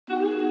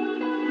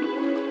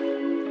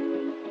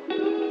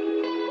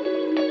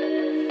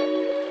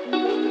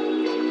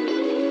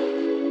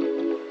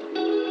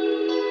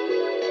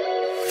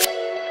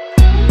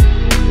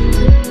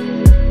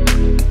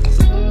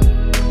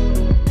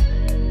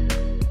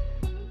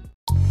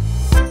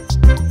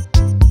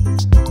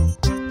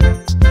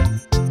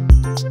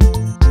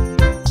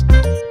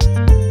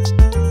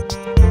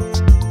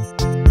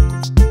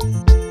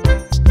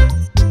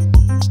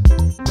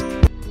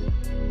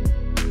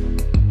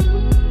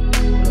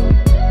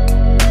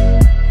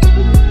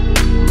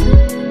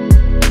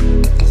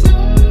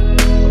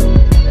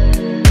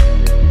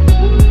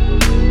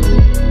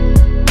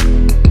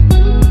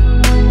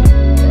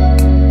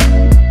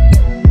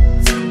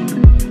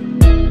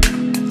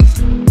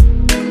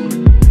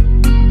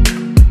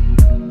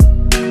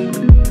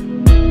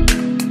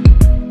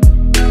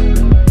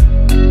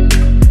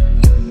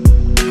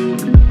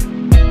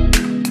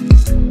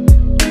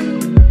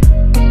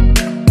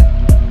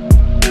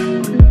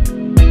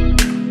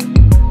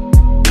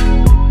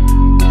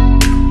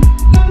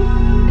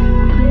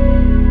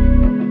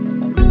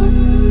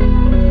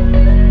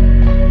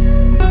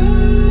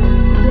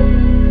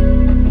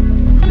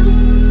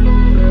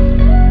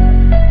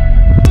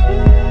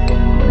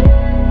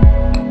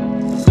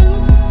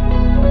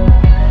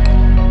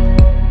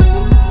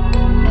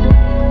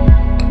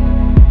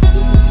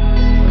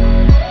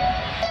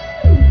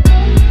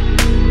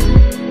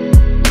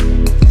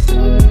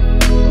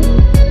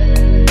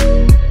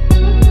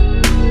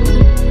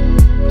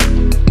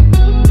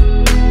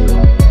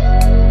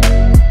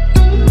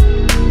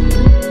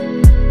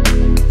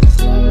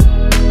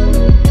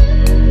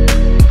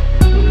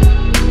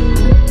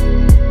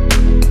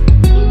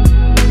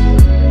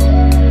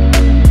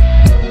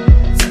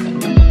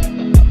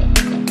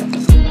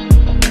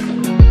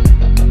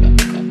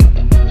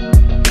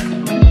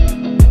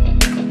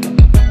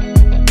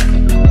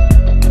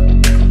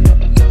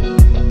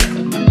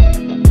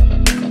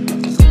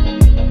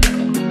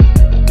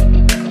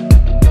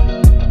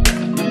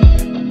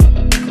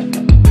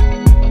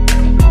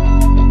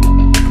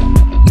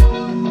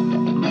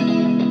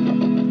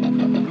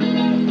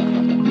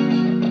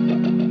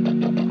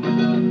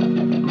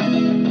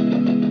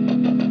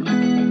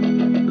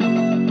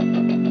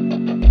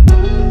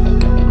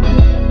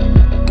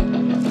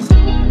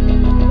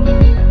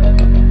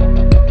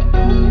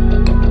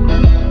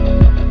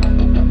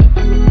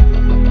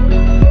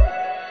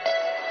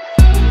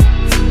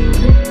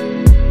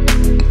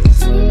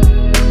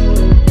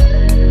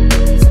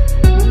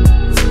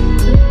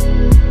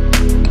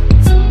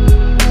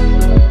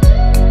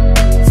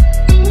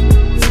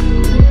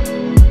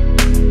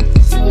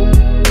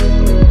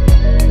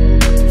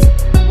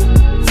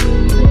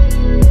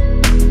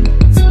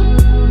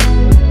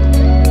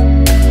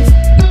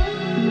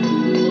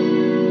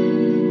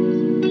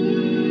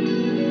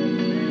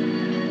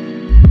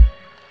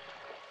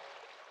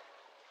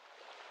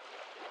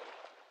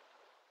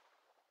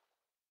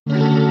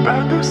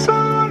du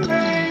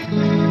soleil,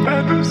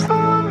 pas de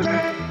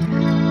soleil,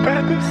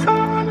 pas de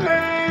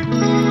soleil,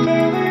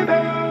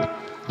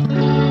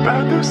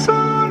 pas de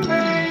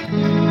soleil,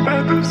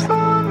 pas de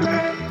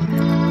soleil,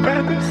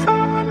 pas de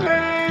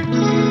soleil,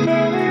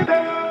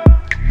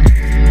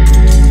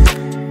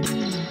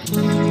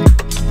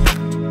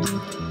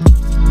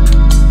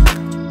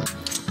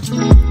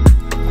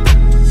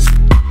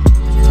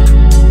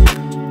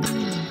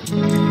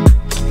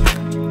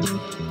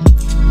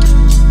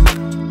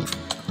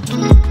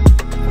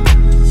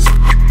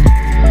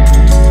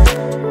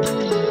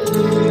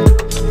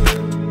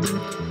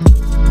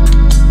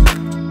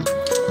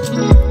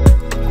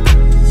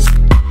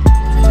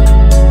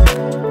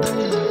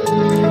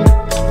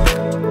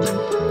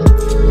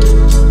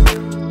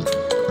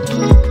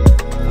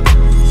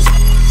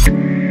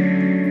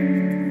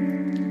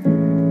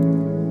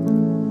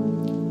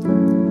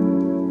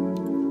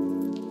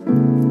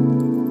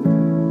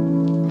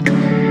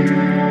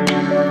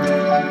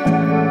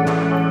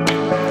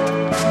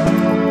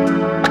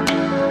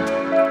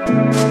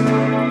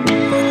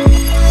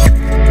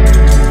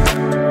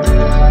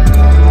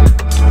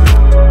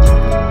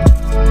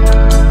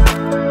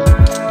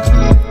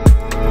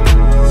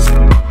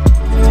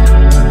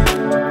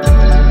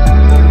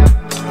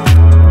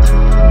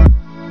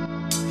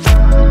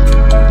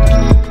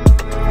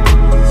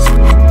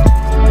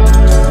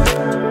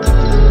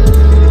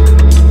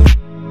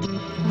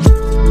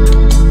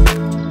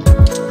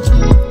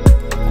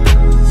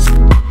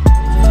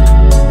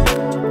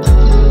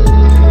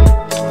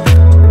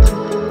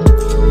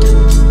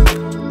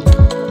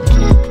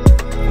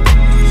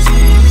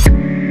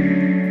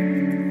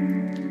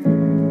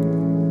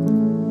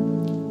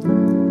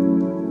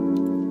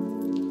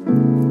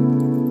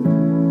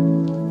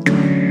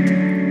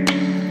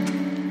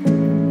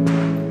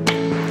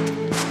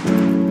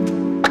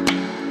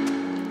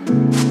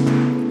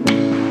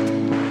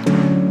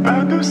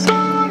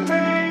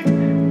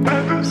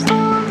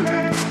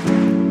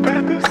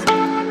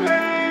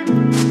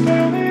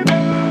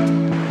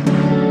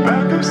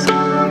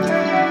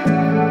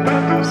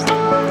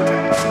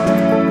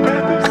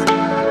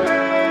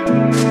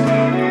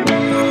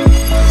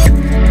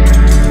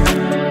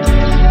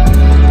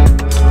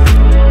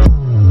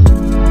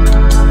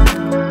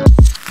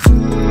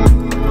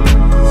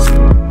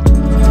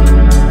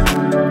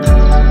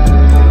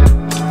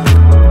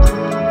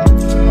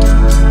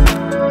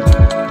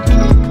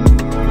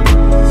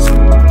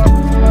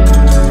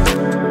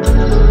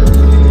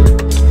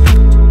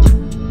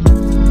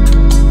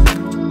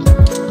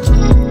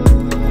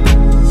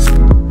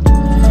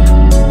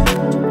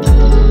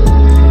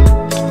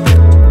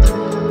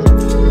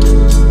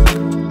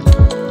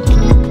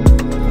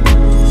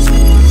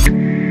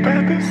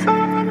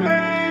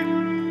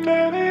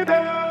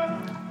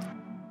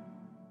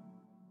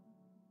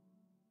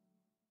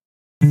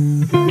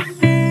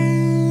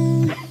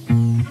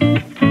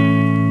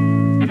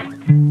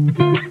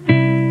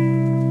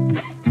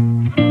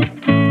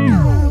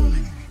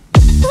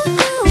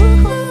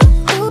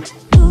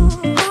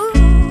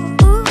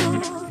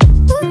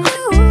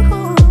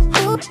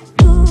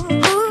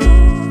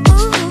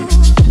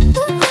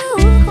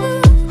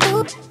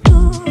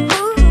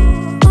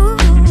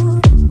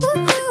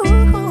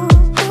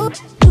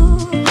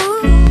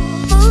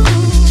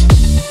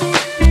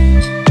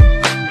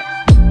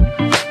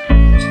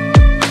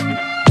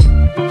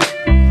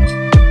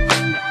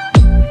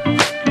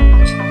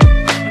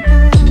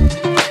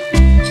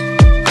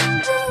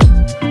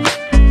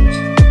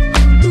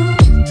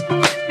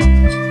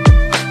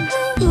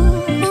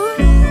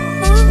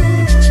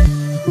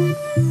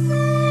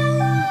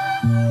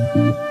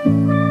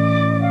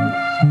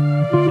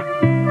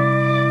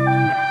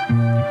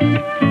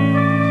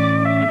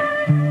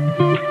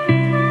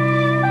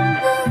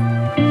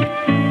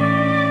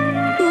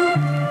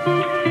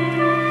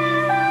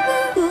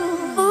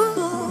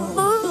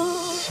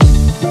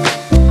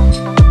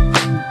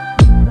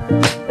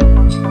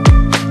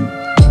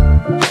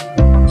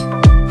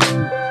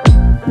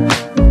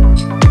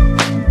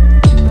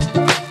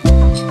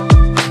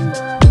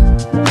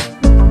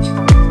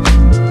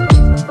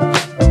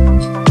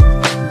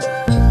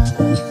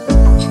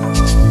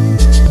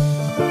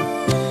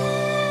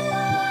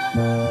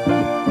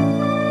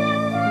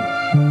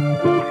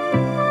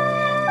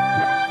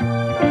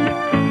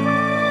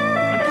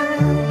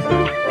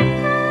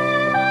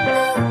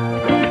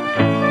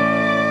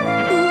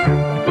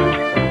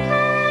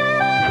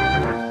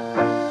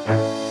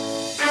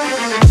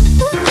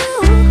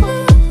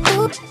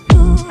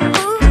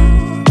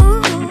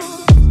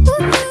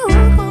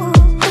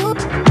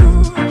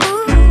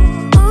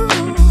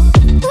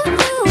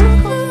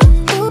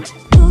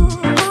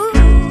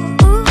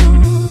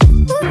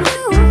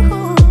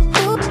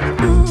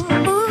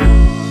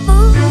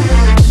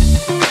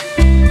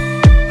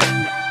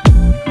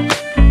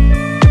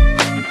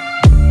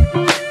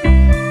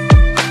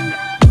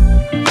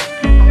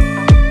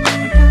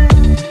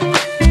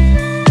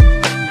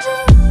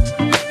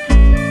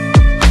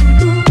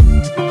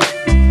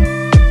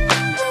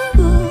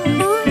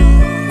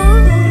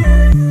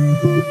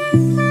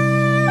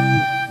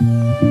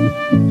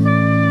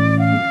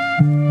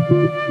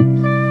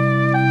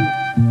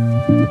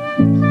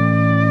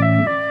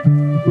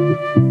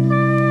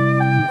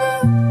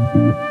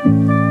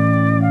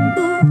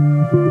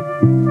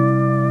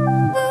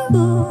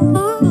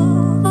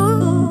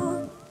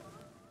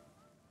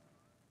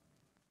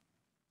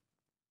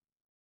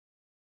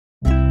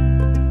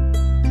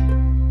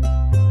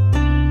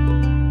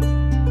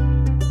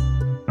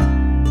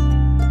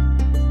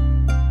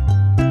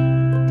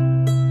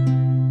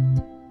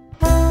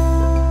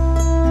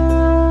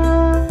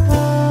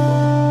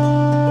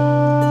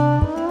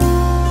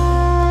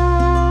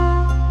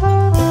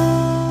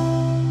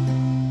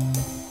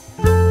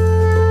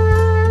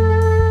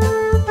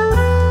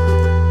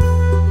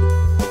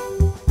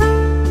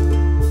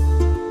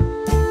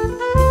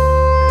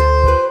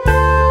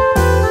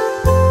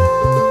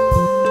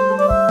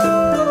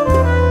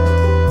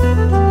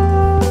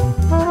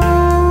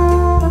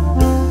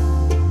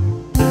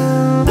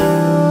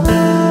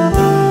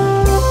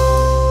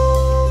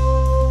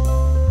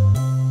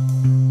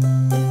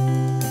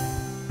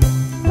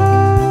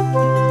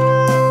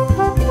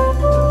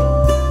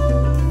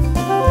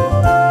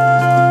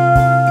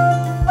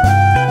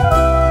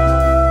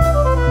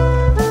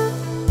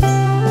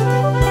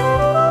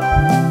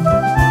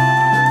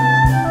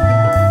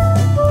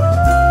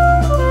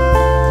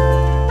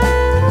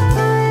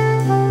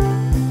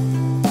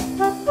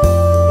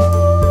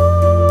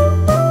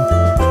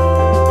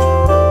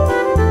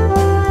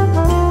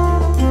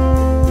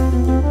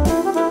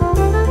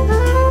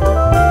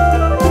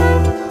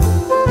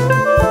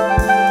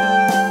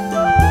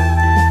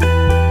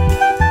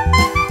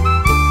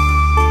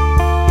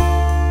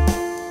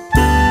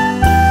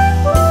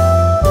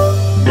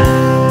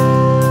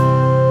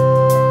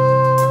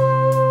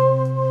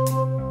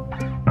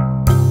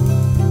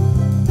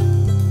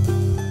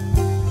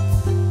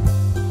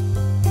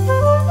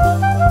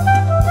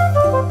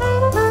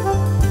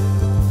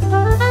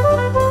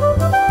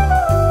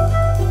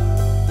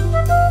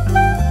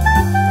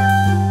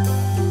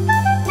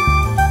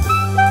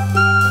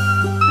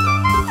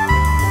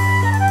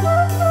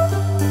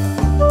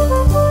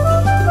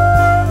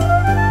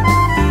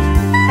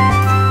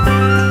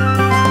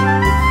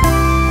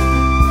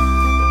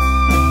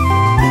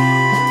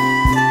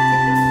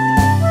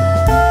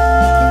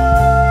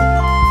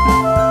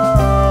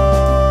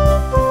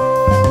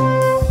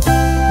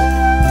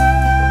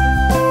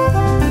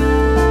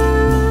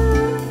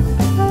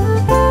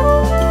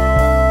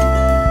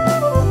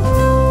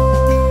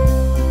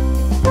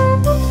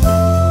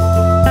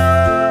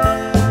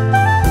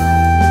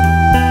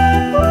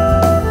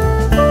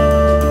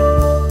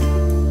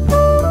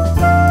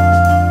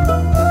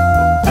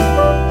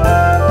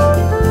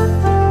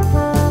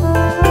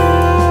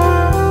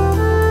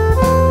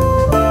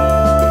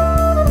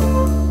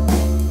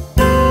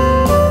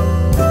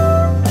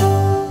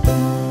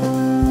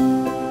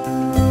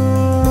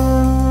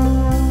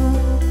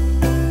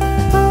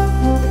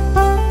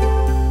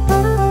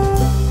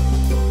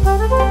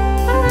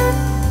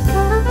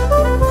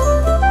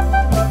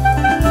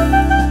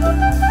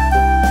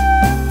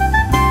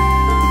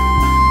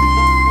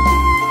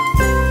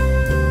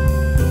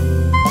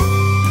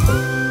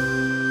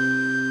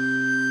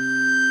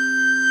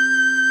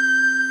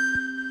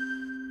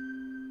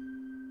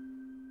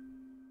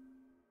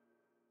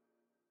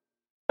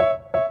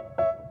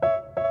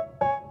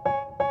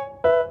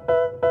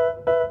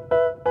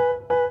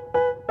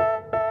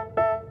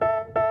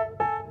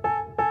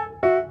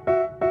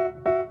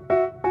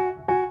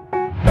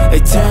 They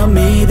tell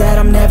me that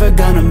I'm never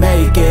gonna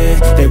make it.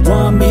 They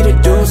want me to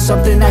do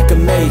something that could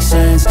make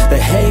sense. They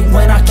hate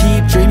when I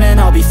keep dreaming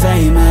I'll be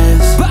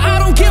famous, but I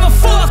don't give a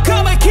fuck,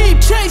 I'ma keep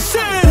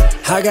chasing.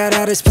 I got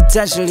all this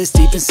potential that's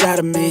deep inside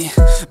of me,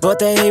 but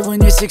they hate when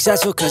you're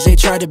successful cause they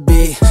try to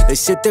be. They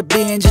sit there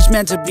being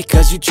judgmental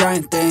because you're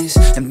trying things,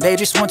 and they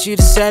just want you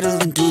to settle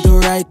and do the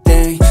right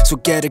thing. So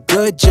get a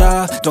good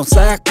job, don't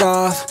slack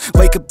off.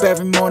 Wake up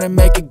every morning,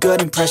 make a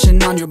good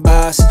impression on your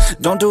boss.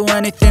 Don't do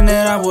anything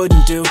that I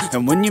wouldn't do,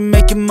 and when you're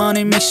making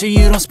money, make sure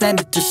you don't spend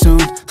it too soon.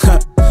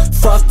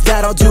 Fuck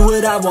that, I'll do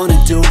what I wanna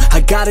do.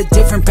 I got a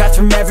different path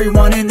from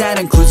everyone, and that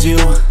includes you.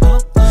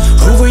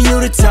 Who are you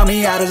to tell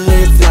me how to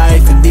live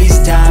life? In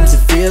these times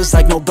it feels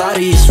like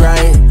nobody is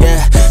right,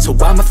 yeah. So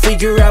I'ma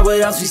figure out what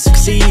else we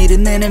succeed,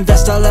 and then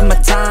invest all of my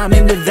time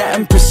into that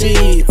and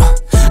proceed.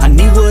 I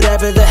need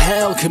whatever the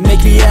hell could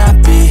make me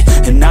happy,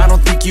 and I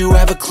don't think you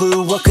have a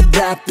clue what could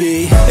that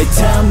be. They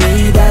tell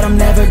me that I'm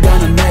never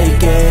gonna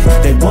make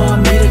it. They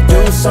want me to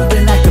do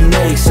something that could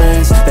make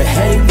sense. They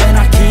hate when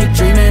I keep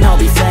dreaming I'll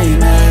be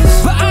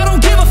famous, but I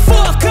don't give a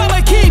fuck,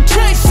 I'ma keep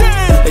chasing.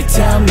 They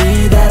tell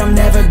me that I'm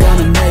never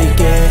gonna make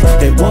it.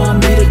 They want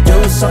me to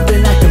do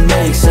something that can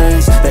make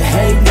sense. They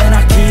hate when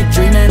I keep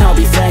dreaming I'll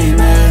be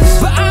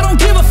famous, but I don't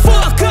give a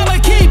fuck, I'ma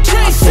keep chasing.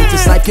 I think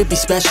this life could be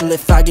special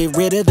if I get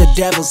rid of the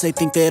devils. They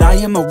think that I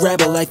am a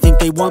rebel, I think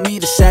they want me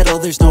to settle.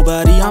 There's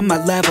nobody on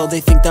my level. They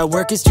think that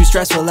work is too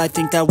stressful, I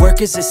think that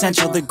work is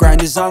essential. The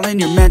grind is all in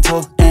your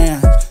mental,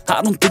 and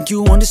I don't think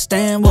you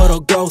understand what I'll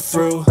go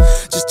through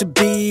just to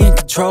be in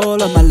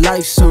control of my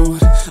life soon.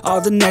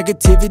 All the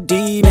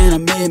negativity, man,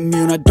 I'm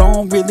immune. I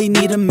don't really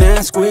need a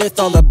mask with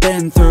all I've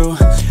been through.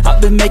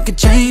 I've been making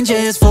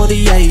changes for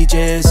the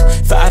ages.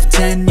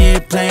 5-10 year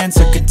plans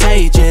are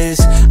contagious.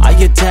 I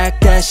attack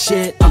that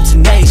shit, I'm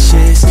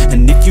tenacious.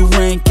 And if you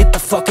ain't, get the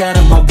fuck out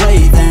of my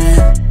way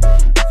then.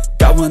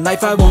 Got one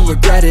life, I won't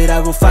regret it.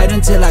 I will fight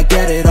until I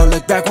get it. I'll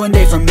look back one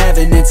day from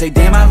heaven and say,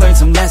 damn, I learned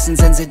some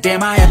lessons. And say,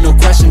 damn, I have no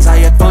questions. I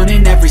had fun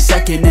in every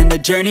second, and the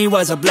journey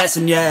was a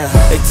blessing, yeah.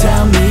 They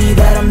tell me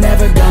that I'm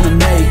never gonna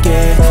make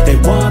it. They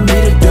want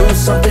me to do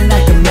something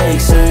that can make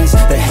sense.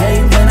 They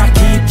hate when I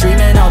keep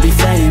dreaming I'll be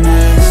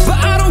famous, but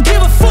I don't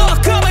give a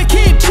fuck, I'ma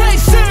keep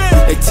chasing.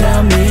 They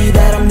tell me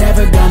that I'm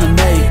never gonna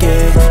make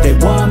it. They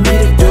want me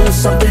to do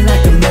something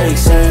that can make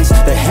sense.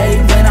 They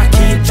hate when I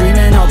keep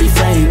dreaming I'll be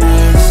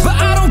famous, but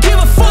I don't give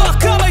a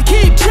fuck, I'ma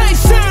keep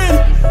chasing.